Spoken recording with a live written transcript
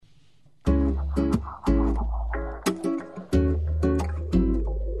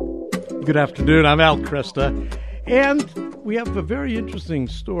Good afternoon. I'm Al Cresta, and we have a very interesting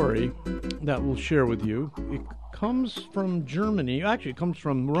story that we'll share with you. It comes from Germany. Actually, it comes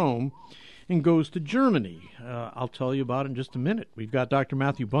from Rome and goes to Germany. I'll tell you about it in just a minute. We've got Dr.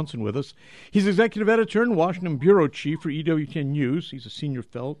 Matthew Bunson with us. He's executive editor and Washington bureau chief for EWTN News. He's a senior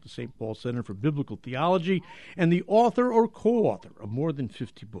fellow at the St. Paul Center for Biblical Theology and the author or co-author of more than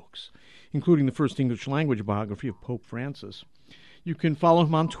 50 books, including the first English language biography of Pope Francis. You can follow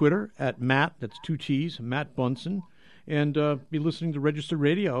him on Twitter at Matt, that's 2 T's, Matt Bunson, and be listening to Registered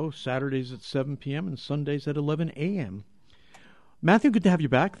Radio Saturdays at 7 p.m. and Sundays at 11 a.m. Matthew, good to have you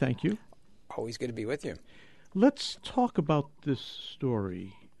back. Thank you. Always good to be with you. Let's talk about this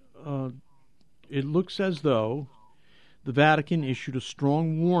story. It looks as though the Vatican issued a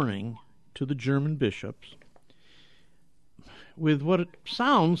strong warning to the German bishops with what it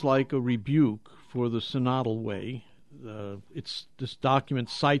sounds like a rebuke for the synodal way. This document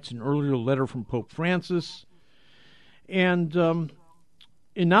cites an earlier letter from Pope Francis, and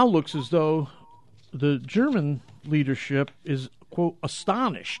it now looks as though the German leadership is, quote,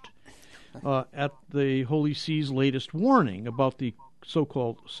 astonished at the Holy See's latest warning about the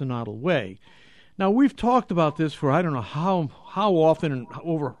so-called synodal way. Now, we've talked about this for I don't know how often and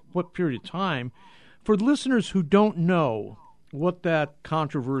over what period of time. For listeners who don't know what that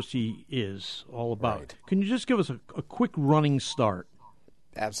controversy is all about, right, can you just give us a quick running start?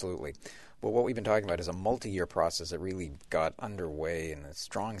 Absolutely. Well, what we've been talking about is a multi-year process that really got underway in a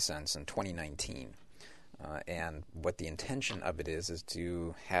strong sense in 2019. And what the intention of it is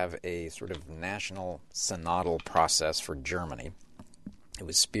to have a sort of national synodal process for Germany. It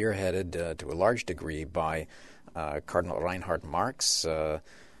was spearheaded to a large degree by Cardinal Reinhard Marx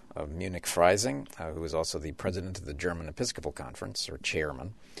of Munich-Freising, who was also the president of the German Episcopal Conference, or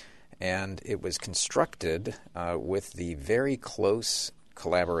chairman. And it was constructed with the very close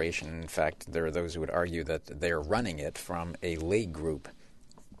collaboration. In fact, there are those who would argue that they're running it from a lay group,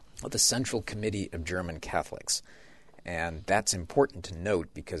 the Central Committee of German Catholics. And that's important to note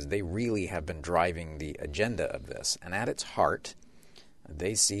because they really have been driving the agenda of this. And at its heart,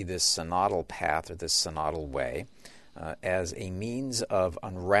 they see this synodal path or this synodal way as a means of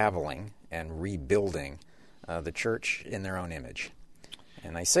unraveling and rebuilding the church in their own image.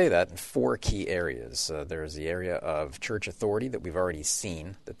 And I say that in 4 key areas. There's the area of church authority that we've already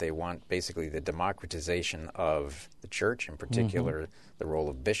seen, that they want basically the democratization of the church, in particular the role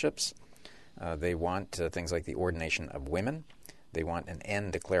of bishops. They want things like the ordination of women. They want an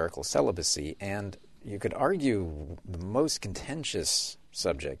end to clerical celibacy. And you could argue the most contentious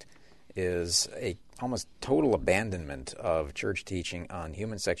subject is a almost total abandonment of church teaching on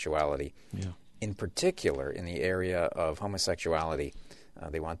human sexuality, in particular in the area of homosexuality.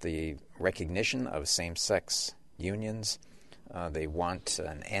 They want the recognition of same-sex unions. They want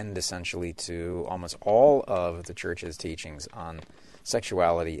an end, essentially, to almost all of the Church's teachings on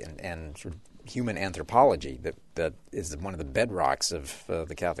sexuality and sort of human anthropology that is one of the bedrocks of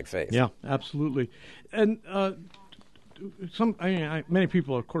the Catholic faith. Yeah, absolutely. And many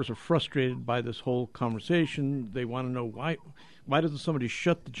people, of course, are frustrated by this whole conversation. They want to know why doesn't somebody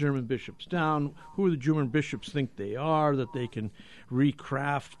shut the German bishops down? Who do the German bishops think they are, that they can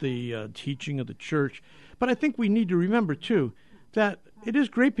recraft the teaching of the church? But I think we need to remember, too, that it is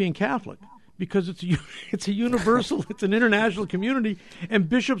great being Catholic because it's a universal, it's an international community, and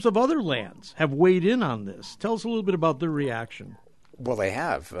bishops of other lands have weighed in on this. Tell us a little bit about their reaction. Well, they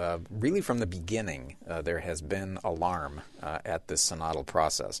have. Really from the beginning, there has been alarm at this synodal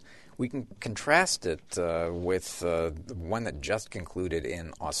process. We can contrast it with the one that just concluded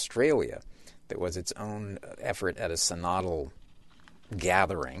in Australia that was its own effort at a synodal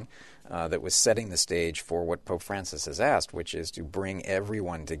gathering that was setting the stage for what Pope Francis has asked, which is to bring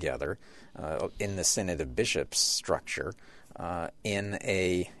everyone together in the Synod of Bishops structure in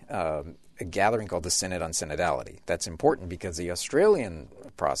a gathering called the Synod on Synodality. That's important because the Australian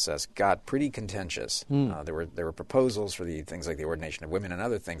process got pretty contentious. There were proposals for the things like the ordination of women and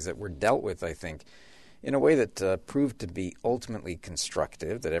other things that were dealt with, I think, in a way that proved to be ultimately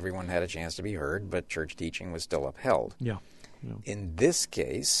constructive, that everyone had a chance to be heard, but church teaching was still upheld. Yeah. In this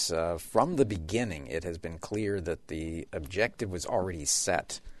case, from the beginning, it has been clear that the objective was already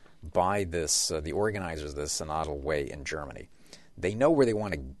set by the organizers of the synodal way in Germany. They know where they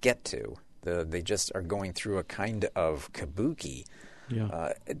want to get to. They just are going through a kind of kabuki,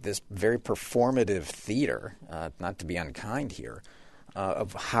 this very performative theater, not to be unkind here,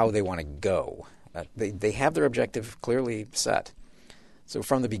 of how they want to go. They have their objective clearly set. So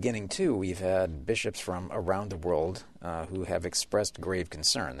from the beginning, too, we've had bishops from around the world who have expressed grave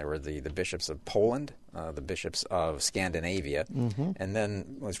concern. There were the bishops of Poland, the bishops of Scandinavia, and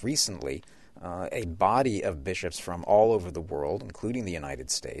then most recently a body of bishops from all over the world, including the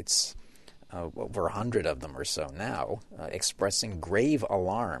United States, over 100 of them or so now, expressing grave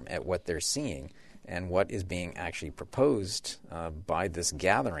alarm at what they're seeing and what is being actually proposed by this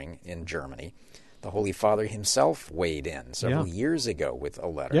gathering in Germany. The Holy Father himself weighed in several years ago with a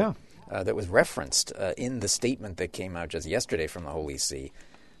letter that was referenced in the statement that came out just yesterday from the Holy See,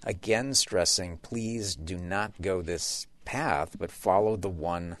 again stressing, please do not go this path, but follow the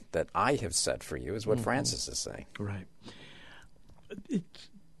one that I have set for you, is what Francis is saying. Right.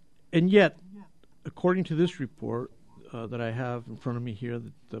 And yet, according to this report that I have in front of me here,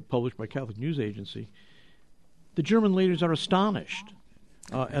 that published by Catholic News Agency, the German leaders are astonished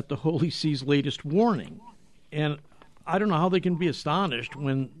at the Holy See's latest warning. And I don't know how they can be astonished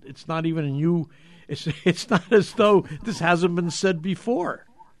when it's not even a new, it's not as though this hasn't been said before.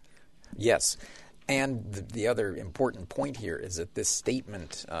 Yes. And the other important point here is that this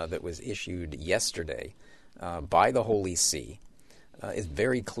statement that was issued yesterday by the Holy See is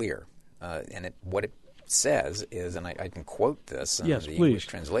very clear. And what it says is, and I can quote this, yes, the please. English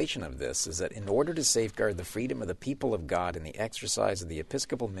translation of this, is that in order to safeguard the freedom of the people of God in the exercise of the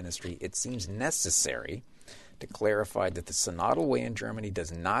episcopal ministry, it seems necessary to clarify that the synodal way in Germany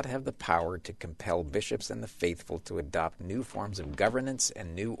does not have the power to compel bishops and the faithful to adopt new forms of governance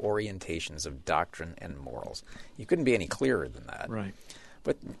and new orientations of doctrine and morals. You couldn't be any clearer than that. Right.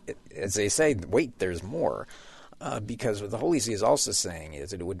 But as they say, wait, there's more. Because what the Holy See is also saying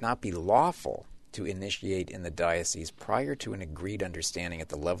is that it would not be lawful to initiate in the diocese prior to an agreed understanding at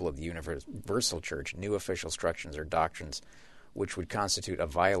the level of the universal church new official instructions or doctrines which would constitute a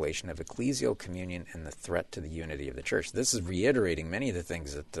violation of ecclesial communion and the threat to the unity of the church. This is reiterating many of the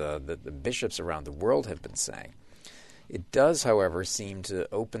things that the bishops around the world have been saying. It does, however, seem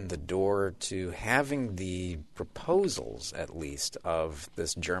to open the door to having the proposals, at least, of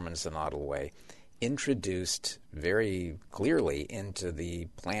this German synodal way introduced very clearly into the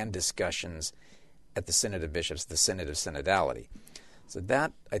planned discussions at the Synod of Bishops, the Synod of Synodality. So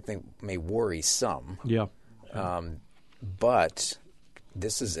that, I think, may worry some. Yeah. But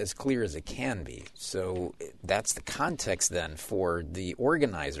this is as clear as it can be. So that's the context then for the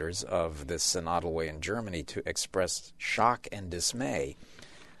organizers of this synodal way in Germany to express shock and dismay.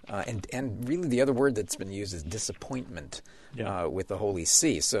 And really the other word that's been used is disappointment with the Holy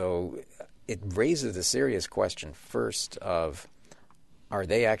See. So it raises the serious question first of, are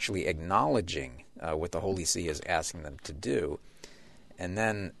they actually acknowledging what the Holy See is asking them to do? And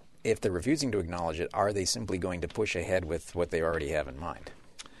then if they're refusing to acknowledge it, are they simply going to push ahead with what they already have in mind?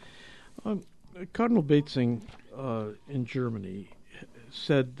 Cardinal Batzing in Germany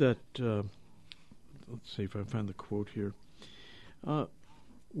said that, let's see if I can find the quote here,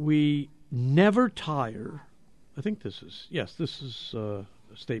 we never tire, I think this is a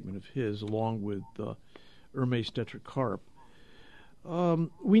statement of his along with Hermes Tetracarp.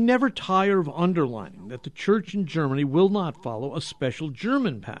 We never tire of underlining that the Church in Germany will not follow a special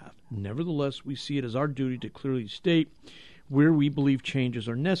German path. Nevertheless, we see it as our duty to clearly state where we believe changes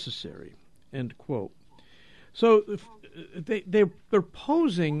are necessary. End quote. So they're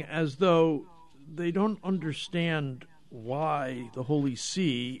posing as though they don't understand why the Holy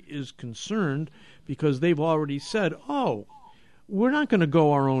See is concerned, because they've already said, we're not going to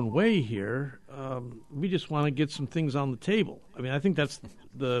go our own way here. We just want to get some things on the table. I mean, I think that's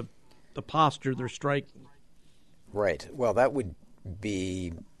the posture they're striking. Right. Well, that would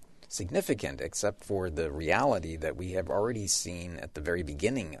be significant, except for the reality that we have already seen at the very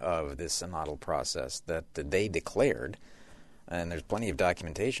beginning of this synodal process that they declared, and there's plenty of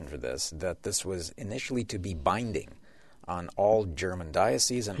documentation for this, that this was initially to be binding on all German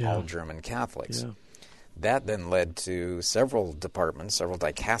dioceses and all German Catholics. Yeah. That then led to several departments, several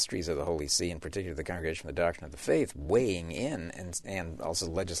dicasteries of the Holy See, in particular the Congregation for the Doctrine of the Faith, weighing in, and also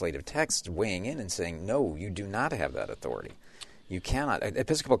legislative texts weighing in and saying, no, you do not have that authority. You cannot.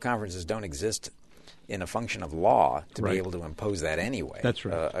 Episcopal conferences don't exist in a function of law to be able to impose that anyway. That's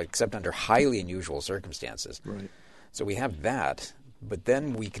right. Except under highly unusual circumstances. Right. So we have that, but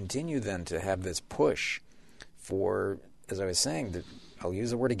then we continue then to have this push for, as I was saying, I'll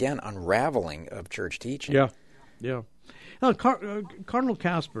use the word again, unraveling of church teaching. Yeah. Now, Cardinal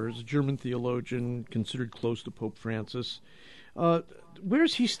Kasper is a German theologian considered close to Pope Francis. Where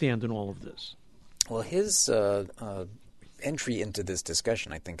does he stand in all of this? Well, his entry into this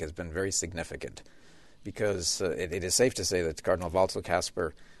discussion, I think, has been very significant, because it is safe to say that Cardinal Walter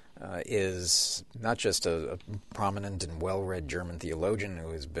Kasper is not just a prominent and well-read German theologian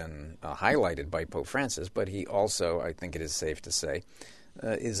who has been highlighted by Pope Francis, but he also, I think it is safe to say,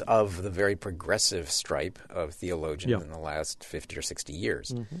 is of the very progressive stripe of theologians in the last 50 or 60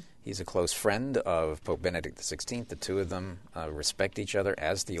 years. Mm-hmm. He's a close friend of Pope Benedict XVI. The two of them respect each other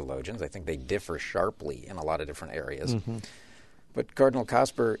as theologians. I think they differ sharply in a lot of different areas. Mm-hmm. But Cardinal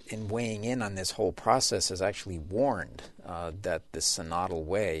Kasper, in weighing in on this whole process, has actually warned that the synodal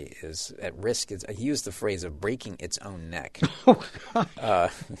way is at risk. He used the phrase of breaking its own neck.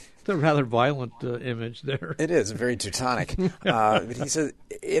 It's a rather violent image there. It is, very Teutonic. But he said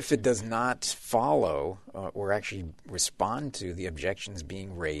if it does not follow or actually respond to the objections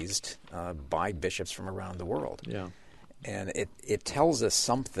being raised by bishops from around the world. Yeah. And it tells us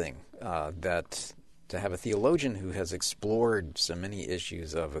something that to have a theologian who has explored so many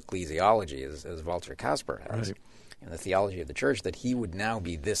issues of ecclesiology as Walter Kasper has, right, and the theology of the church, that he would now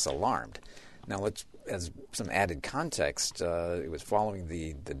be this alarmed. Now, let's, as some added context, it was following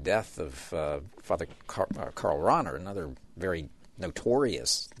the death of Father Karl Rahner, another very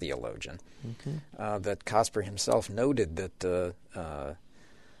notorious theologian, that Kasper himself noted that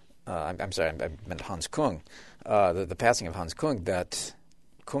I'm sorry, I meant Hans Kung, the passing of Hans Kung, that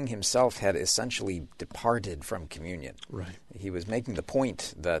Kung himself had essentially departed from communion. Right. He was making the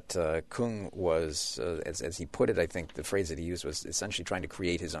point that Kung was, as he put it, I think the phrase that he used was essentially trying to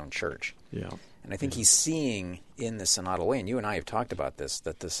create his own church. Yeah. And I think he's seeing in the synodal way, and you and I have talked about this,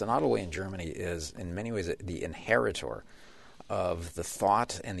 that the synodal way in Germany is in many ways the inheritor of the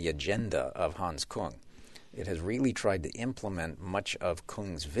thought and the agenda of Hans Kung. It has really tried to implement much of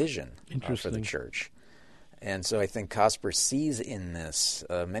Kung's vision for the church. And so I think Kasper sees in this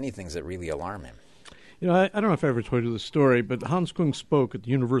many things that really alarm him. You know, I don't know if I ever told you this story, but Hans Kung spoke at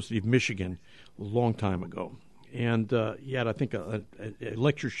the University of Michigan a long time ago. And he had, I think, a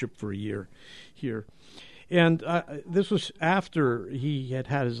lectureship for a year here. And this was after he had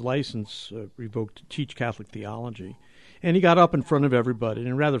his license revoked to teach Catholic theology. And he got up in front of everybody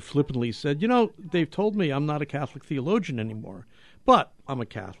and rather flippantly said, you know, they've told me I'm not a Catholic theologian anymore, but I'm a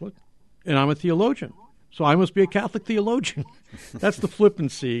Catholic and I'm a theologian. So I must be a Catholic theologian. That's the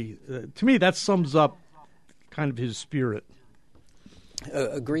flippancy. To me, that sums up kind of his spirit.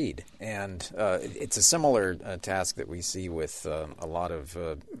 Agreed. And it's a similar task that we see with a lot of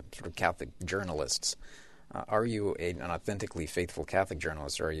sort of Catholic journalists. Are you an authentically faithful Catholic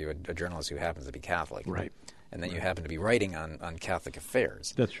journalist, or are you a journalist who happens to be Catholic? Right. And then you happen to be writing on Catholic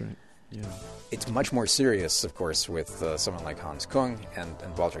affairs. That's right. Yeah. It's much more serious, of course, with someone like Hans Kung, and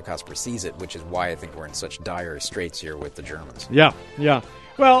Walter Kasper sees it, which is why I think we're in such dire straits here with the Germans. Yeah, yeah.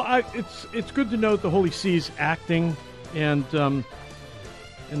 Well, it's good to note the Holy See's acting, and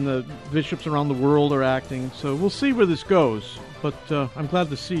the bishops around the world are acting. So we'll see where this goes. But I'm glad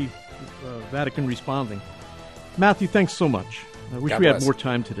to see Vatican responding. Matthew, thanks so much. I wish we had more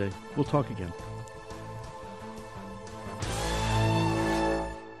time today. We'll talk again.